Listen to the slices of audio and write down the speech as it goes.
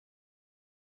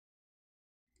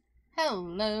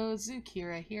Hello,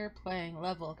 Zukira here, playing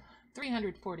level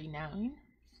 349,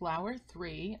 Flower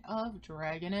 3 of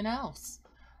Dragon and Elves.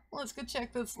 Let's go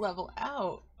check this level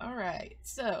out. Alright,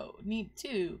 so need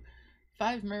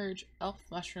 5 merge elf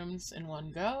mushrooms in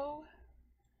one go.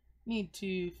 Need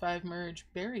 5 merge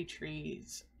berry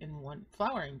trees in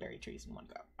flowering berry trees in one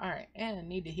go. Alright, and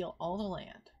need to heal all the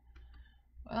land.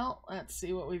 Well, let's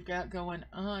see what we've got going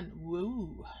on.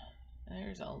 Woo!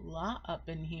 There's a lot up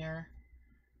in here.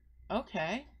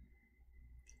 Okay.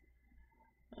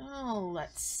 Oh,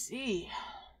 let's see.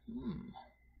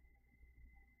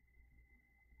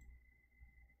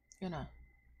 Gonna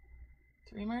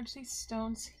 3 merge these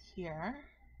stones here,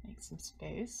 make some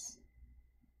space.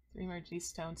 3 merge these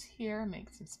stones here, make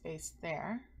some space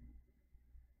there.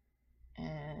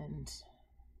 And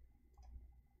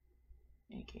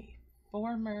make a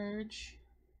 4 merge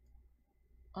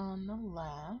on the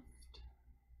left.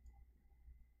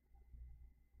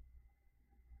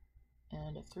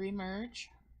 And a 3 merge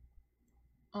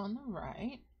on the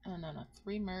right, and then a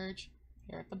 3 merge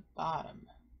here at the bottom.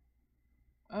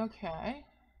 Okay.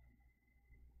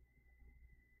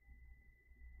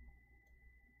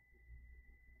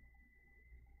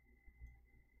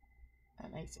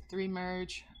 That makes a 3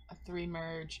 merge, a 3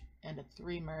 merge, and a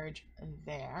 3 merge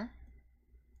there.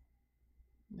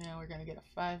 Now we're going to get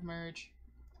a 5 merge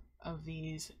of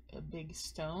these big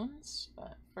stones,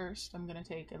 but first I'm going to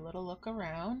take a little look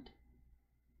around.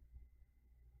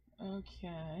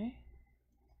 Okay.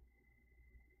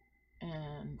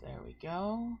 And there we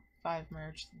go. 5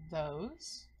 merge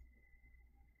those.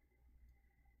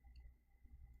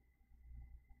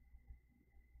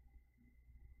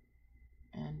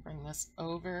 And bring this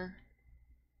over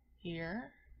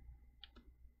here.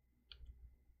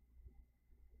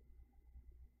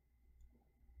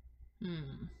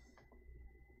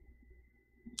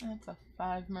 That's a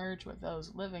 5 merge with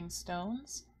those living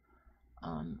stones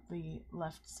on the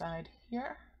left side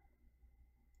here.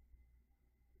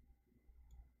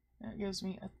 That gives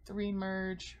me a 3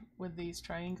 merge with these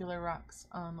triangular rocks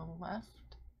on the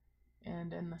left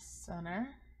and in the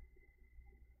center.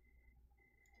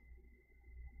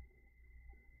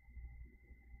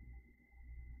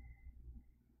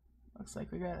 Looks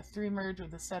like we got a 3 merge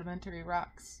with the sedimentary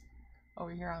rocks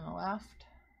over here on the left.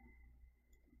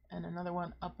 And another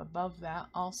one up above that,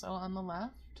 also on the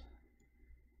left.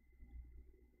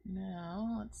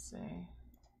 Now, let's see.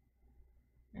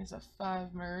 There's a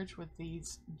 5 merge with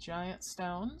these giant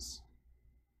stones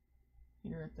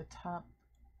here at the top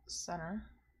center.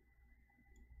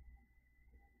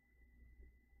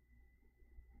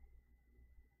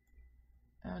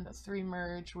 And a 3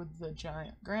 merge with the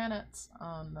giant granites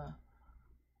on the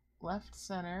left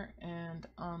center and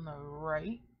on the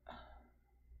right.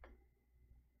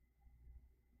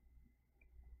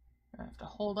 I have to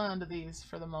hold on to these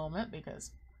for the moment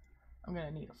because I'm going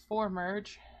to need a 4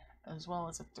 merge as well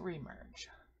as a 3 merge.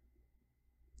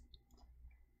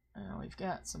 Now we've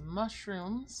got some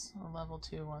mushrooms, the level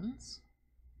 2 ones.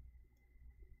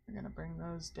 We're going to bring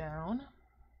those down.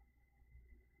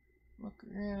 Look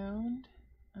around.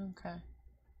 Okay.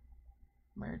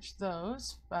 Merge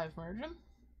those. 5 merge them.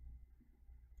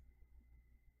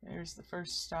 There's the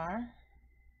first star.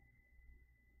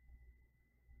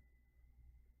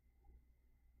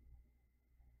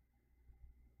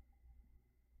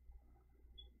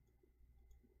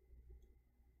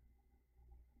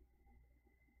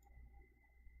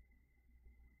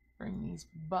 Bring these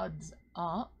buds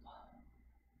up.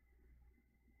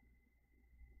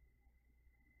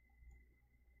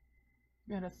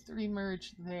 Got a 3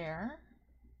 merge there.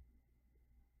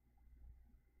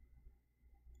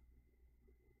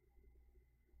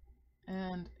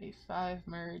 And a 5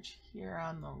 merge here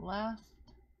on the left.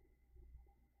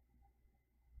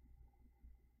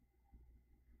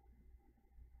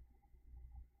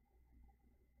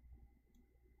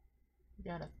 We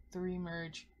got a 3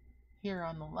 merge here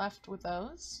on the left with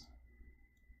those.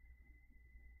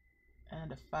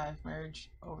 And a 5 merge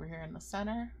over here in the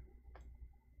center.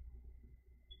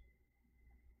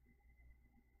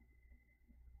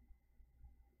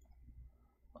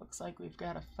 Looks like we've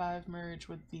got a 5 merge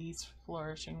with these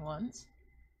flourishing ones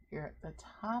here at the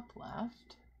top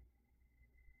left.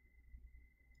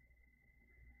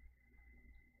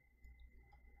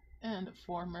 And a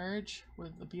 4 merge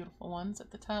with the beautiful ones at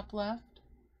the top left.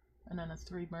 And then a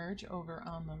 3 merge over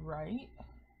on the right.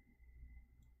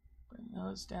 Bring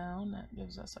those down. That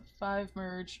gives us a 5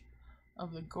 merge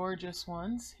of the gorgeous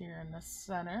ones here in the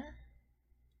center.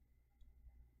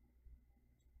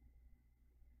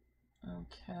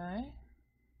 Okay.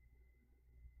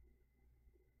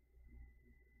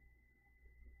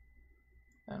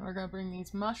 And we're going to bring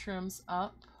these mushrooms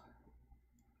up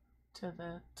to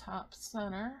the top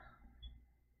center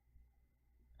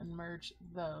and merge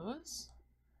those.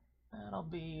 That'll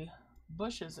be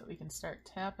bushes that we can start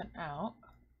tapping out.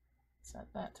 Set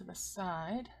that to the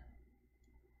side.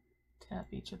 Tap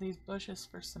each of these bushes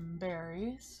for some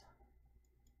berries.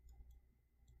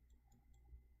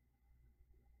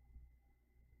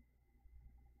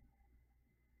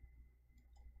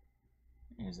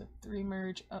 Here's a 3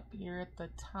 merge up here at the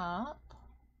top.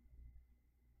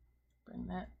 Bring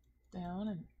that down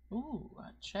and, ooh,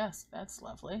 a chest, that's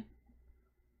lovely.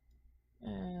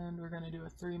 And we're going to do a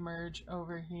 3 merge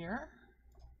over here.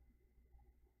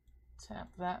 Tap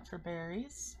that for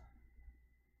berries.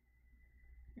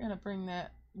 You're going to bring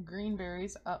that green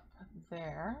berries up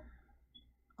there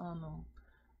on the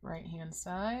right hand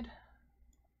side.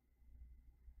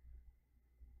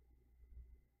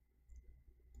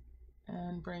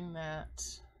 And bring that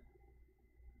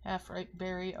half-ripe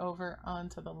berry over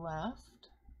onto the left.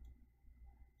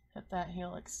 Hit that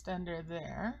heel extender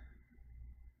there.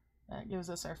 That gives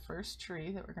us our first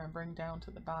tree that we're going to bring down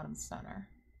to the bottom center.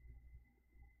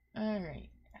 Alright,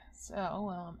 so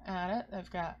while I'm at it,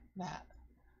 I've got that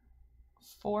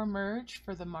 4 merge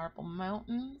for the Marble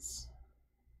Mountains.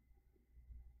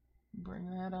 Bring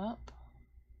that up.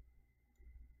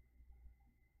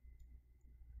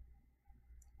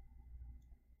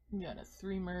 We got a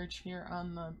 3 merge here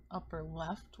on the upper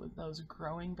left with those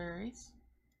growing berries.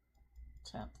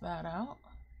 Tap that out.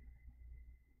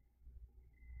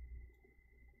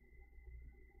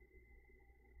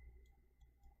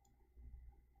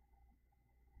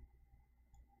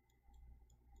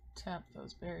 Tap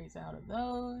those berries out of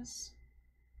those.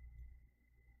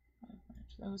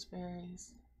 Merge those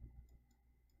berries.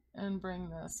 And bring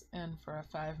this in for a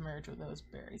 5 merge with those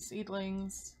berry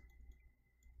seedlings.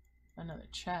 Another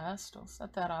chest. I'll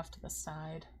set that off to the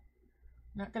side.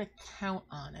 I'm not going to count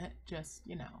on it, just,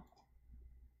 you know,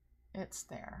 it's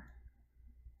there.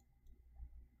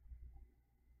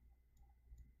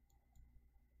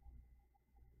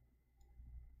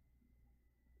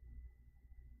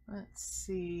 Let's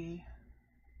see.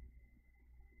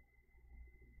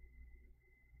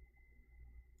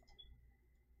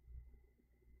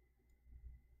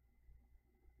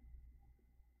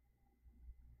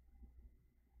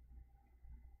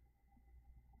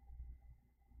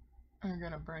 I'm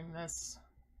going to bring this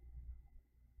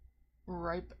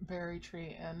ripe berry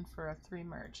tree in for a 3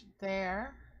 merge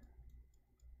there.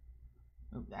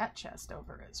 Move that chest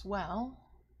over as well.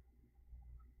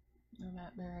 Move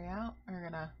that berry out. We're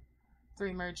going to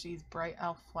 3 merge these bright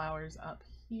elf flowers up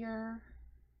here.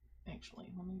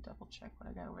 Actually, let me double check what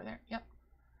I got over there. Yep.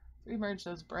 3 merge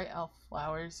those bright elf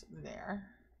flowers there.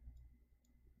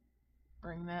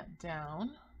 Bring that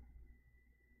down.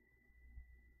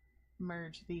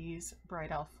 Merge these bright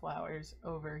elf flowers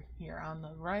over here on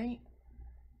the right.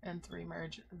 And 3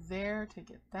 merge there to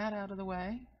get that out of the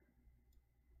way.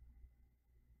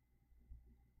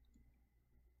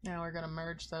 Now we're going to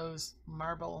merge those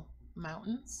Marble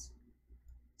Mountains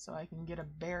so I can get a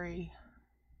berry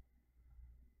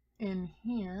in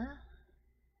here.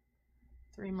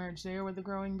 3 merge there with the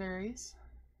growing berries.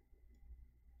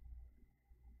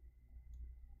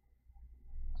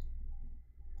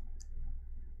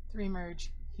 Three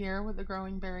merge here with the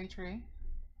growing berry tree.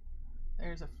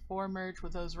 There's a 4 merge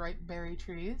with those ripe berry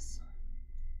trees.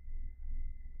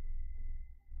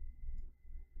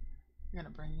 We're going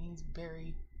to bring these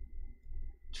berry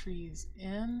trees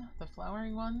in, the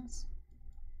flowering ones.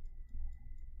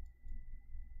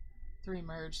 3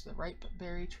 merge the ripe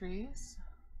berry trees.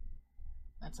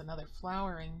 That's another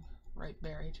flowering ripe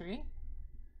berry tree.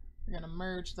 We're going to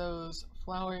merge those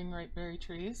flowering ripe berry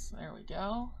trees. There we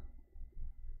go.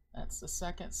 That's the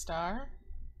second star.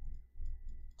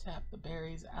 Tap the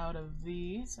berries out of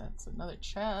these. That's another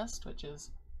chest, which is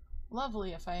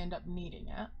lovely if I end up needing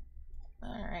it.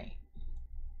 Alright.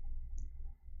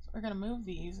 So we're going to move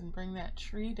these and bring that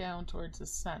tree down towards the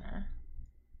center.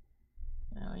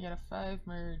 Now we got a 5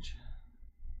 merge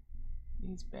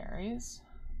these berries.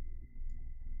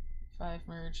 5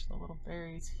 merge the little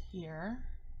berries here.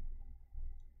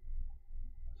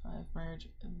 5 merge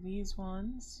these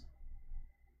ones.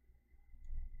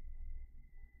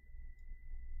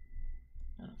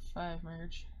 And a 5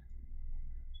 merge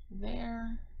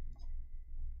there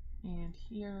and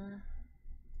here.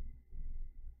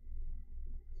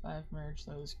 5 merge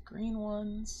those green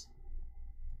ones.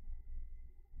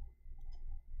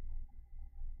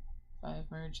 5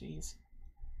 merge these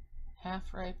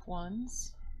half-ripe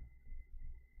ones.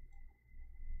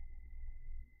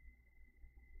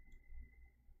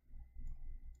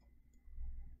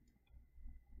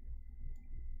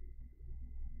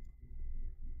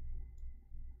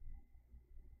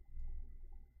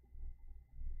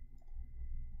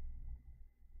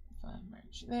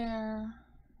 Merge there.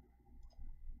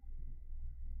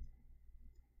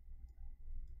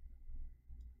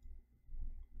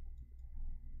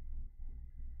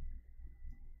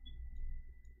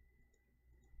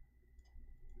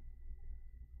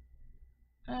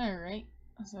 Alright,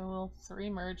 so we'll 3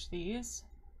 merge these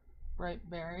ripe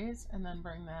berries and then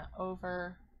bring that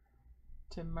over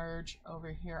to merge over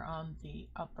here on the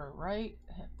upper right.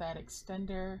 Hit that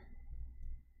extender.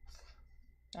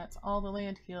 That's all the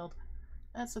land healed.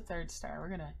 That's the 3rd star. We're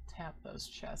gonna tap those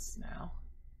chests now.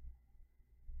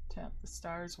 Tap the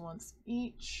stars once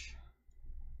each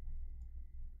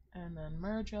and then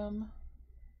merge them.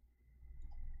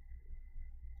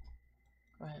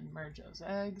 Go ahead and merge those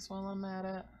eggs while I'm at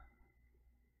it.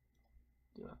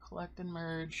 Do a collect and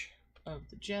merge of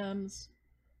the gems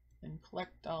and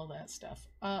collect all that stuff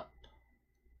up.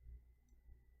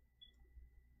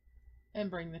 And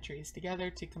bring the trees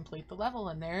together to complete the level,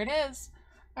 and there it is.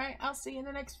 Alright, I'll see you in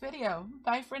the next video.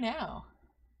 Bye for now.